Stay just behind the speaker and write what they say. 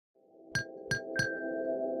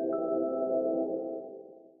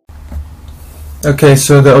Okay,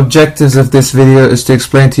 so the objectives of this video is to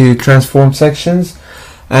explain to you transform sections,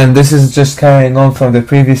 and this is just carrying on from the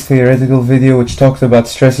previous theoretical video which talked about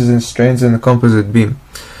stresses and strains in the composite beam.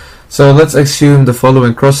 So let's assume the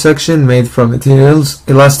following cross-section made from materials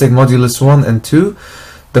elastic modulus 1 and 2.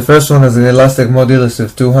 The first one has an elastic modulus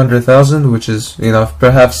of 200,000, which is,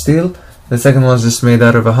 perhaps steel. The second one is just made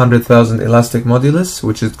out of 100,000 elastic modulus,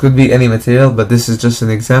 which could be any material, but this is just an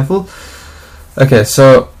example. Okay,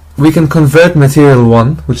 so we can convert material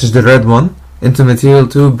 1, which is the red one, into material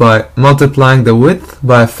 2 by multiplying the width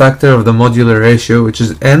by a factor of the modular ratio, which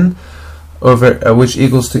is n over which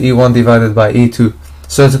equals to E1 divided by E2.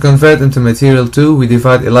 So to convert into material 2, we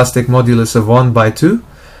divide elastic modulus of 1 by 2,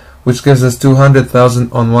 which gives us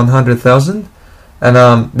 200,000 on 100,000,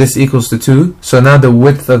 and this equals to 2. So now the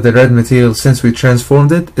width of the red material, since we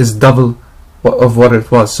transformed it, is double of what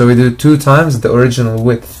it was. So we do 2 times the original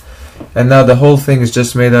width. And now the whole thing is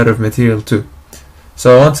just made out of material 2.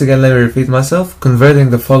 So once again, let me repeat myself. Converting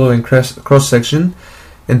the following cross-section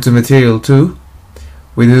into material 2,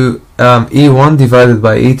 we do E1 divided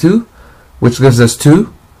by E2, which gives us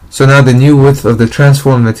 2. So now the new width of the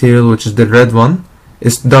transformed material, which is the red one,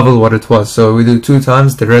 is double what it was. So we do 2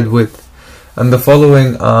 times the red width. And the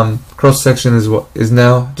following cross-section is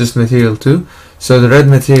now just material 2. So the red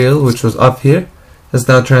material, which was up here, has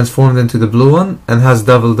now transformed into the blue one and has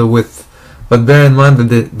double the width. But bear in mind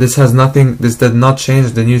that this did not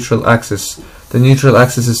change the neutral axis. The neutral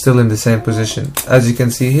axis is still in the same position. As you can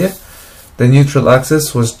see here, the neutral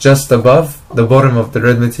axis was just above the bottom of the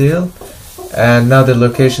red material, and now the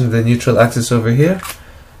location of the neutral axis over here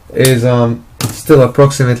is still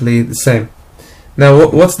approximately the same. Now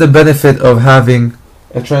what's the benefit of having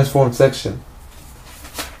a transformed section?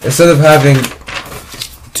 Instead of having